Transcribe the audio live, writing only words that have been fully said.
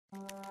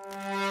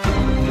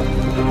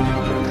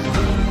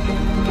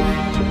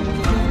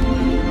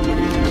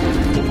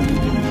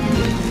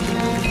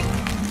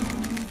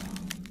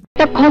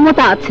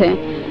ক্ষমতা আছে,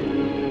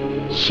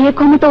 সে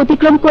ক্ষমতা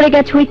অতিক্রম করে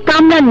গেছে ওই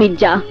কামরান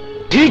মির্জা।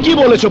 ঠিকই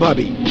বলেছো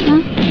ভাবি,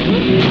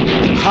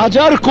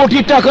 1000 কোটি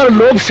টাকার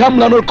লোভ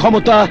সামলানোর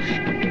ক্ষমতা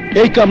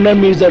এই কামরান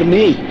মির্জার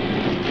নেই।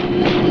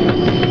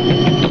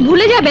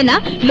 ভুলে যাবে না,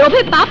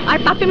 লোভে পাপ আর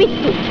পাপে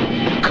মৃত্যু।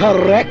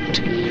 Correct,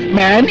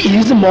 man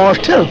is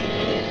mortal.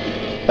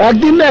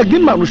 একদিন না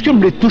একদিন মানুষকে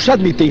মৃত্যুর স্বাদ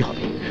নিতেই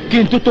হবে,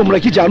 কিন্তু তোমরা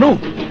কি জানো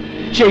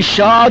সেই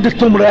স্বাদ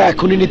তোমরা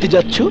এখনই নিতে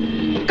যাচ্ছ?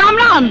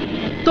 কামরান,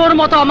 তোর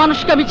মতো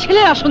অমানুষকে আমি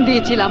ছেলের আসন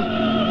দিয়েছিলাম।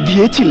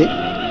 দিয়েছিলে,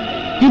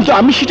 কিন্তু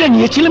আমি সেটা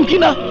নিয়েছিলাম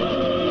কিনা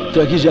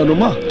তা কি জানো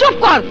মা? চুপ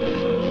কর,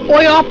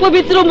 ওই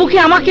অপবিত্র মুখে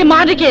আমাকে মা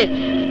ডেকে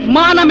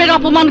মা নামের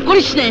অপমান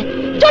করিস নে।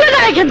 চলে যা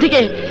এখান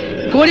থেকে,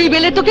 গরিব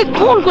এলে তোকে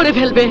খুন করে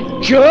ফেলবে।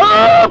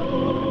 চুপ!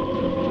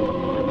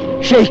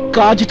 সেই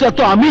কাজটা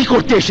তো আমিই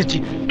করতে এসেছি।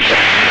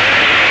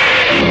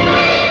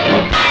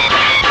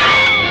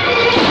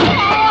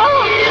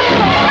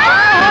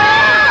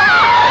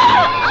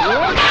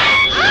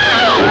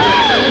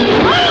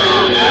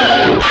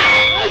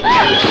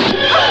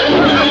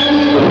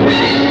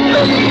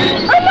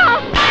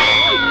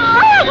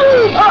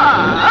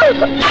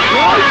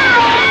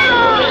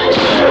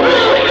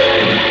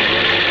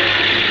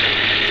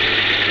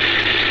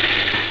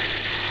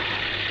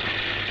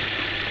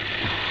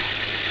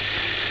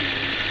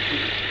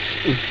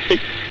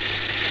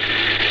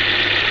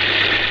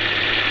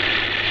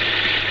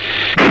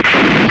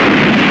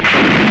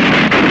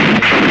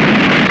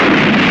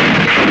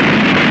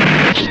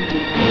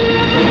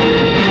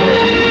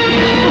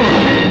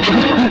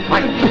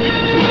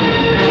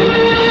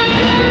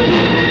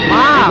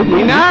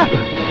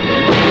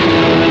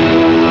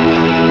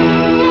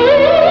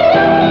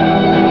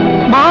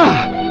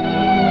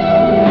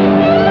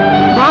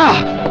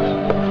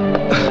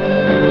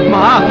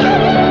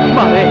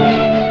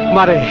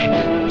 মারে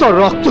তোর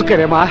রক্ত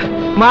কেড়ে মা,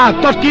 মা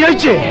তোর কি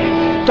হয়েছে?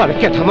 তোর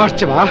কেথা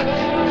মারছে মা?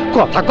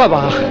 কথা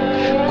কবা,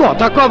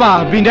 কথা কবা।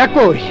 মিনা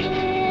কই,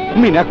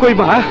 মিনা কই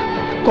মা?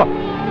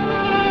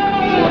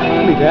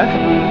 মিনা,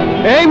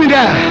 এই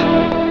মিনা,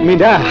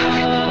 মিনা,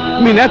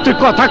 মিনা তুই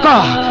কথা ক।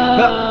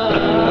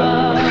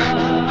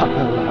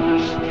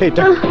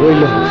 এটা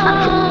হইল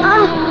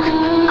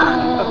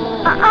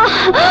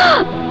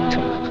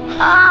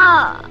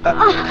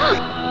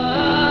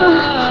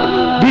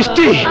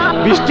বৃষ্টি,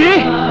 বৃষ্টি,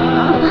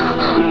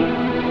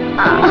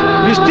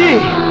 বৃষ্টি,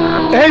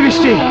 এই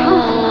বৃষ্টি,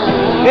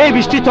 এই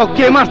বৃষ্টি তো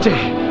কে মারছে?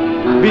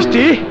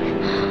 বৃষ্টি,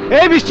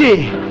 এই বৃষ্টি,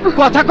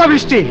 কথা ক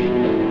বৃষ্টি।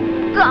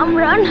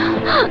 কামরান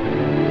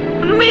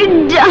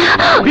মির্জা।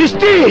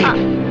 বৃষ্টি,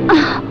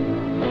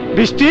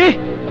 বৃষ্টি,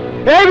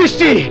 এই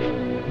বৃষ্টি,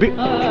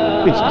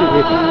 বৃষ্টি।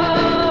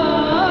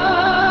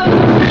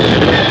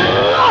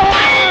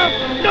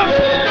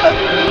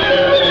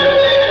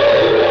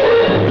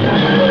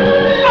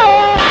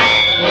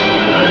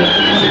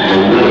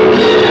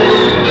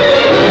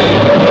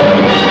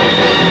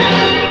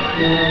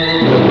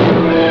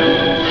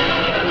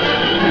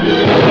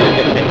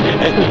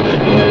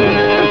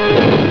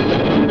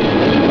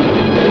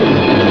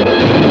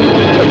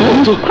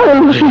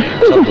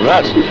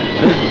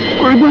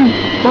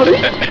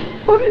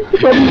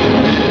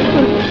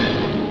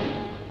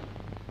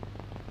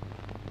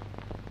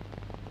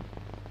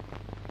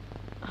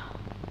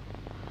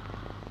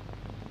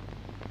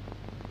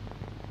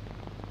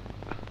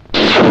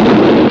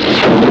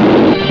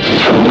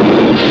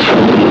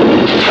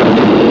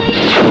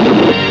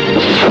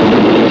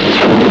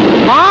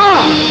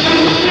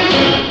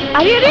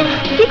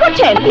 কি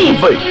করছেন?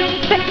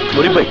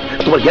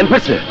 তোমার জ্ঞান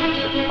ফেরছে?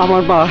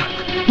 আমার মা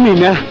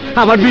মিনা,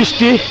 আমার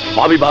বৃষ্টি।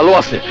 ভাবি ভালো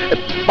আছে,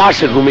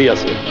 পাশের রুমেই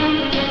আছে।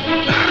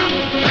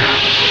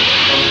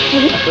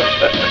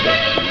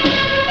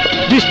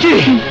 বৃষ্টি,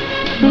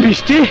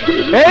 বৃষ্টি,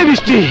 এই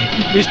বৃষ্টি,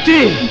 বৃষ্টি।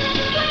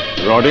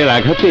 রডের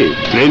আঘাতে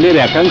ব্রেনের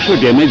একাংশ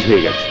ড্যামেজ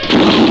হয়ে গেছে।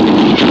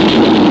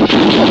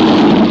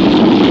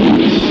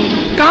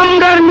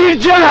 কামরান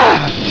মির্জা!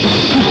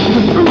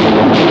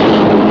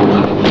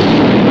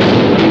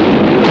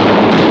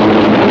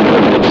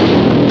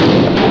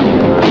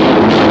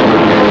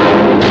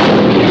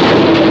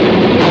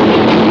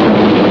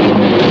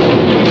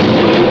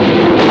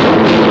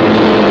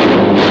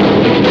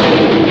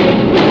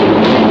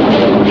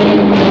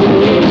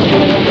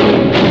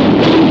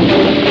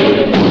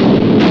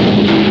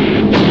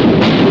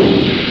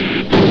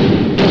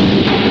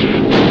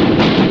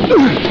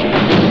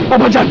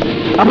 আব্বাজান,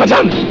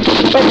 আব্বাজান,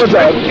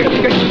 আব্বাজান,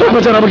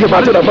 আব্বাজান আমাকে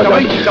বাঁচান,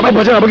 আব্বাজান,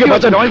 আব্বাজান আমাকে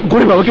বাঁচান,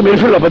 গরিব আমাকে মেরে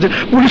ফেলল, আব্বাজান,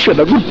 পুলিশকে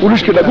ডাকুন,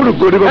 পুলিশকে ডাকুন,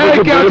 গরিব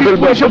আমাকে মেরে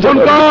ফেলবে, ফোন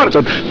কর,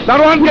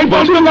 দারোয়ানকে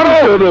বন্ধ করো।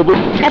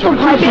 এত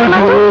ভয় পেও না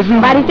তো,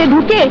 বাড়িতে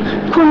ঢুকে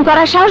খুন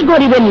করার সাহস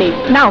গরিবের নেই।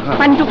 নাও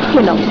পানিটুকু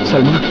খেয়ে নাও।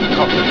 সালমা,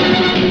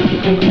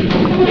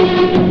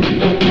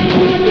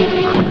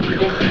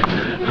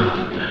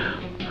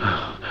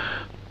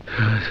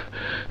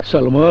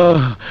 সালমা,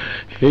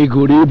 এই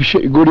গরিব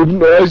সেই গরিব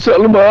নয়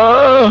সালমা।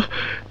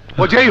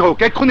 ও যেই হোক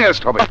এক্ষুনি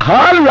অ্যারেস্ট হবে।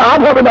 আর লাভ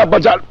হবে না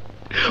আব্বাজান,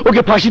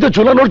 ওকে ফাঁসিতে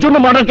ঝোলানোর জন্য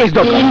মার্ডার কেস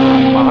দরকার।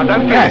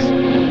 Murder case?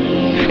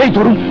 এই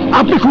ধরুন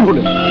আপনি খুন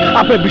হলেন,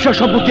 আপনার বিষয়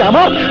সম্পত্তি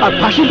আমার আর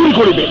ফাঁসি গুলি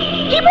করবে,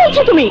 কি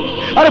বলছো তুমি?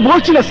 আরে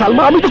বলছি না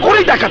সালমা, আমি তো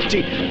করেই দেখাচ্ছি।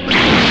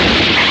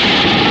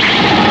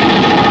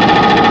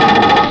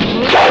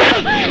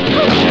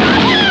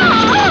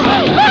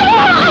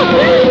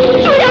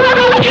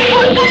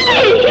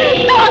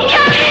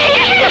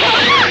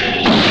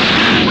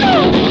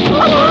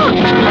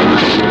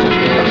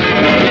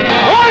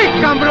 ওই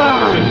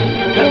কামরান,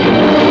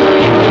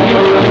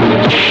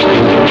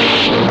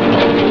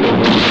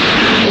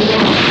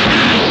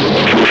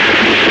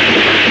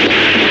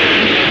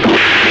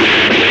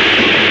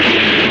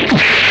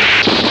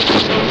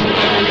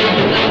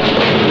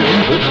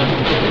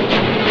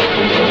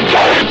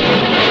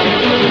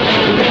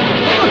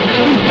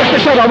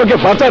 আমাকে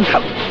বাঁচান।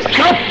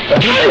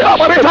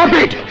 আমার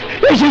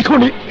এই সেই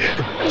খুনি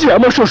যে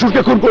আমার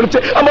শ্বশুরকে খুন করেছে,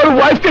 আমার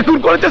ওয়াইফকে খুন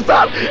করেছে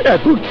স্যার।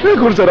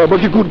 এখন স্যার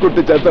আমাকে খুন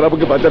করতে চান স্যার,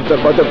 আমাকে বাঁচান স্যার,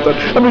 বাঁচান স্যার।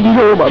 আমি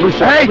নিরীহ মানুষ,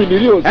 আমি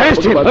নিরীহ।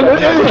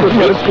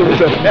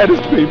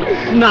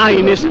 না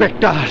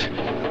ইন্সপেক্টর,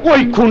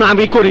 ওই খুন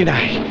আমি করি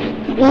নাই,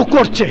 ও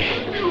করছে।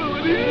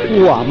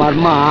 ও আমার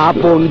মা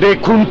বোনরে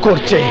খুন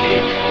করছে।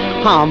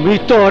 আমি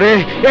তোরে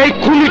এই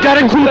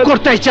খুনিটারে খুন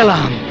করতে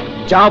চাইলাম।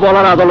 যা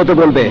বলার আদালতে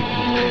বলবে,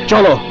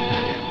 চলো।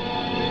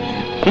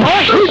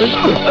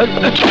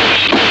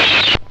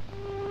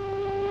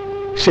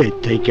 সেই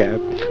থেকে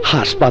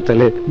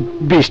হাসপাতালে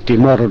বৃষ্টি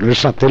মরণের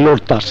সাথে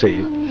লড়তাছে,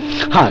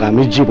 আর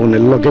আমি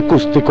জীবনের লগে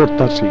কুস্তি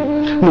করতাছি।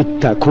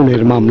 মিথ্যা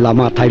খুনের মামলা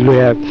মাথায়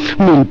লইয়া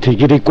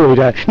মিনথিগিরি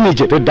কইরা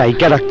নিজেকে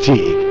ডাইকা রাখছি।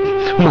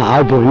 মা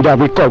বোনরা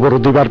আমি কবর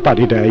দিবার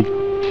পারি নাই।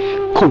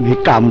 খুনি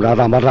কামরার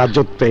আমার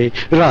রাজত্বে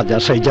রাজা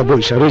সাইজা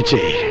বৈশা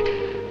রয়েছে,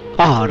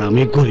 আর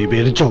আমি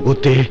গরিবের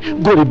জগতে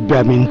গরিব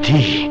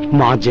ব্যামিন্থি।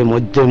 মাঝে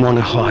মধ্যে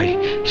মনে হয়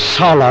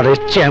সালারের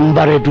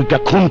চেম্বারে দুটা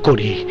খুন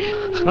করি।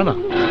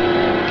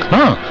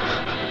 না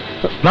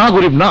না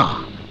গরিব না,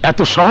 এত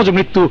সহজ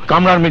মৃত্যু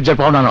কামরান মির্জার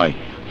পাওনা নয়।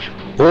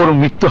 ওর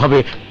মৃত্যু হবে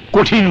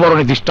কঠিন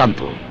মরণের দৃষ্টান্ত।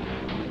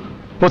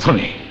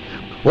 প্রথমে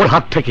ওর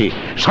হাত থেকে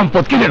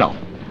সম্পদ কিনে নাও।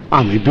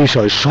 আমি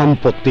বিষয়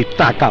সম্পত্তির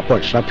টাকা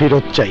পয়সা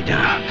ফেরত চাই না,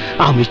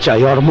 আমি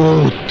চাই ওর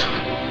মত।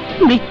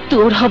 মৃত্যু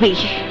ওর হবেই,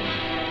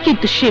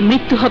 কিন্তু সে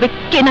মৃত্যু হবে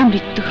কেনা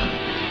মৃত্যু।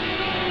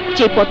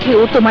 যে পথে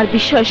ও তোমার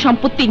বিষয়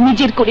সম্পত্তি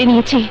নিজের করে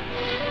নিয়েছে,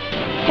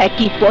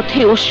 একই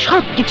পথে ও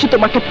সবকিছু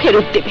তোমাকে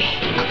ফেরত দেবে।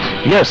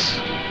 ইয়েস,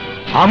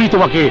 আমি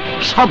তোমাকে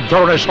সব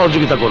ধরনের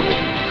সহযোগিতা করব।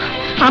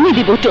 আমি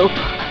দিব টোপ,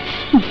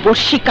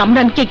 বর্ষি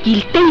কামরানকে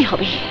গিলতেই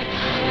হবে।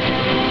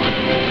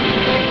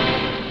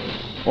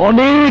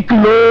 অনেক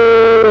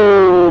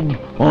লোভ,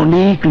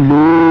 অনেক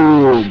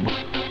লোভ।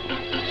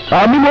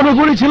 আমি মনে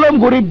করেছিলাম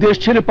গরিব দেশ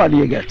ছেড়ে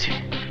পালিয়ে গেছে,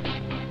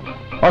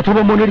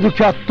 অথবা মনের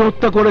দুঃখে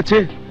আত্মহত্যা করেছে।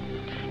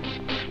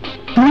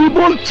 তুই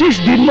বলছিস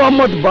দিন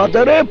মোহাম্মদ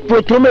বাজারে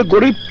প্রথমে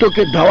গরিব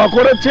তোকে ধাওয়া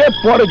করেছে,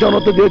 পরে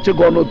জনতা দিয়েছে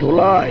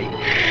গণধোলাই।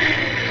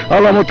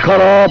 আলামত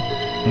খারাপ।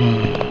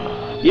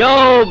 ইয়ো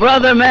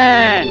ব্রাদার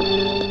ম্যান,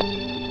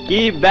 কি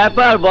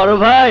ব্যাপার বড়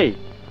ভাই?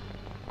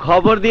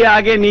 খবর দিয়ে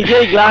আগে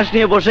নিজেই গ্লাস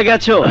নিয়ে বসে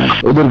গেছো।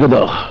 ওদেরকে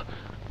দাও।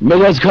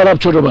 মেজাজ খারাপ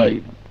ছোট ভাই,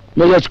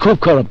 মেজাজ খুব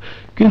খারাপ,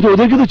 কিন্তু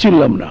ওদেরকে তো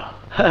চিনলাম না।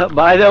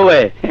 বাই দ্য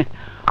ওয়ে,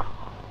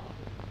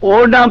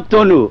 ওর নাম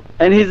তনু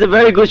and he is a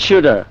very good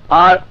shooter,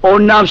 আর ওর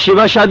নাম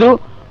শিবা সাধু।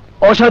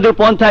 অসাধু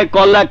পন্থায়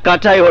কল্লা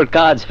কাটাই ওর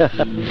কাজ।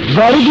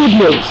 Very good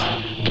news.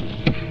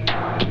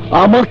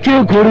 আমাকে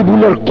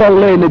গরিবুলের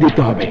কল্লা এনে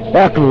দিতে হবে।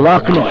 1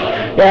 লাখ নয়,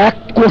 1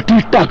 কোটি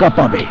টাকা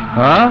পাবে।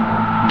 হ্যাঁ,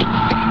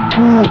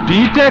 কোটি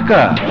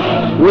টাকা?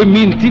 ওই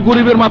মিন্তি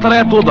গরিবের মাথার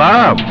এত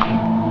দাম?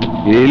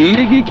 এর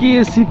লেগে কি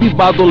এসিপি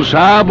বাদল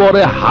সাহেব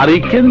ওরে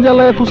হারিকেন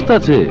জ্বালায়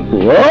খুঁজতেছে?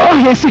 ও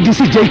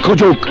এসিডিসি যেই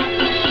খোঁজুক,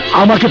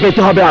 আমাকে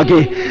পেতে হবে আগে,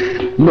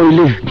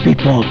 নইলে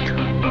বিপদ।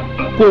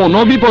 কোনো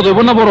বিপদ হইব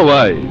না বড়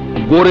ভাই।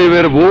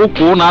 গরিবের বউ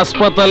কোন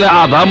হাসপাতালে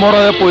আধা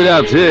মরায় পড়ে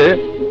আছে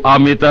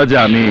আমি তা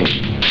জানি।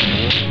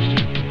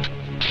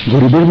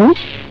 গরিবের বউ?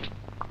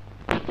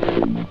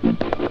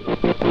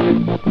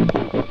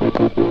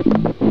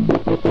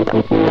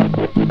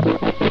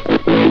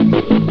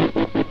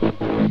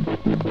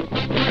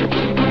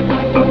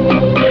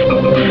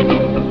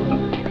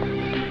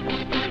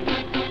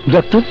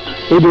 ডক্টর,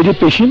 এই বেডের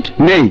পেশেন্ট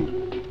নেই।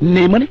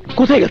 নেই মানে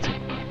কোথায় গেছে?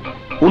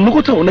 অন্য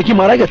কোথাও নাকি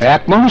মারা গেছে?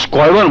 এক মানুষ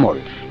কয়বার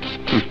মরে?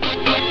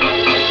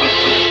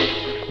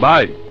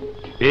 ভাই,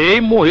 এই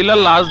মহিলার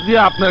লাশ দিয়ে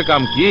আপনার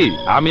কাম কি?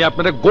 আমি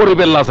আপনার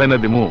গরিবের লাশ এনে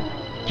দিমু।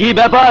 কি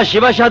ব্যাপার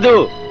শিবা সাধু,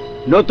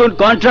 নতুন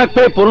কন্ট্রাক্ট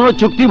পেয়ে পুরনো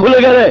চুক্তি ভুলে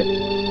গেলে?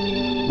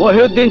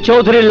 মহিউদ্দিন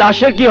চৌধুরীর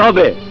লাশের কি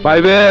হবে?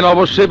 পাইবেন,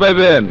 অবশ্যই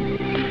পাইবেন।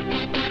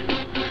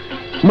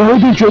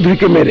 মহিউদ্দিন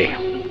চৌধুরীকে মেরে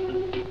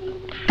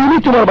তুমি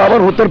তোমার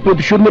বাবার হত্যার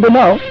প্রতিশোধ নেবে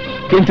নাও,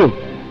 কিন্তু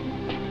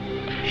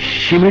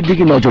সিমের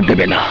দিকে নজর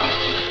দেবে না।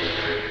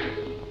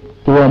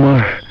 ও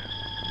আমার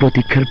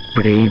প্রতীক্ষার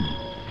প্রেম।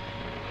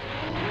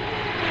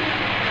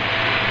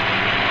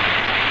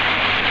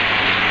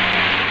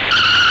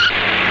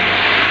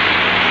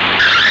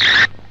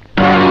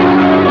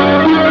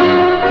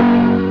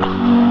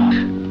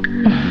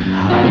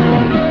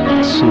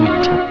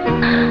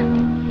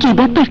 কি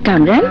ব্যাপার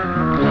কামরান,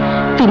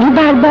 তুমি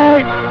বারবার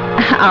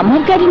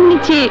আমার গাড়ির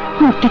নিচে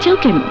উঠতে চাও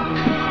কেন?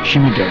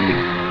 সিমি ডার্লিং,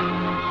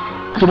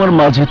 তোমার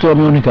মাঝে তো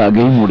আমি অনেক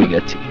আগেই মরে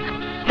গেছি।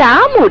 তা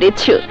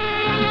মরেছ,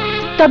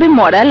 তবে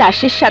মরা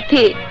লাশের সাথে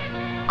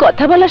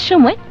কথা বলার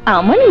সময়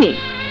আমার নেই।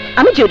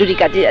 আমি জরুরি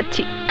কাজে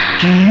যাচ্ছি।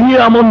 কি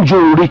এমন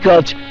জরুরি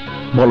কাজ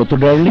বলো তো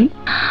ডার্লিং?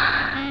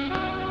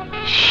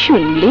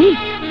 শুনলে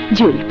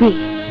জ্বলবে।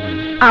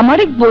 আমার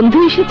এক বন্ধু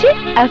এসেছে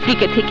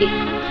আফ্রিকা থেকে,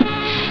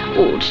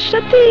 ওর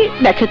সাথে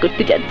দেখা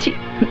করতে যাচ্ছি।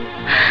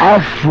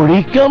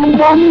 আফ্রিকান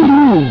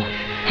বন্ধু?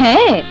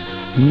 হ্যাঁ,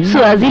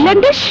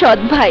 সোয়াজিল্যান্ডের সৎ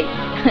ভাই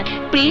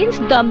প্রিন্স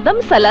দমদম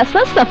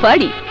সালাসা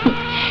সাফারি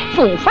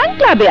ফুংফাং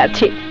ক্লাবে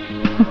আছে।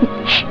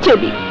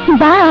 চলি,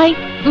 বাই।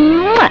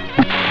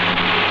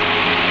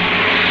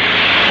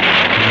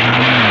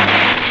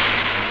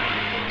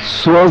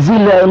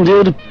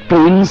 সোয়াজিল্যান্ডের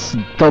Prince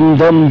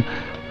Dumdum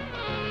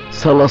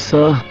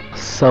সালাসা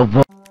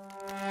safari.